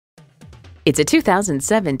It's a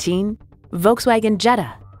 2017 Volkswagen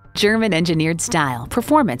Jetta. German-engineered style,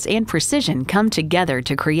 performance, and precision come together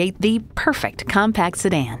to create the perfect compact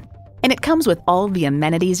sedan. And it comes with all the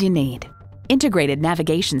amenities you need. Integrated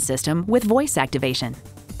navigation system with voice activation,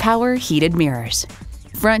 power heated mirrors,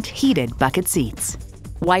 front heated bucket seats,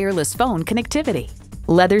 wireless phone connectivity,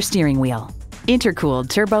 leather steering wheel, intercooled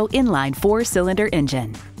turbo inline 4-cylinder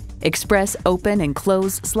engine, express open and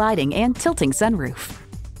close sliding and tilting sunroof,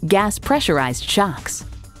 gas pressurized shocks,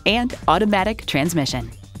 and automatic transmission.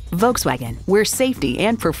 Volkswagen, where safety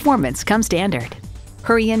and performance come standard.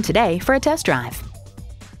 Hurry in today for a test drive.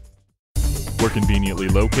 We're conveniently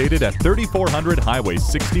located at 3400 Highway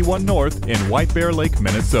 61 North in White Bear Lake,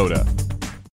 Minnesota.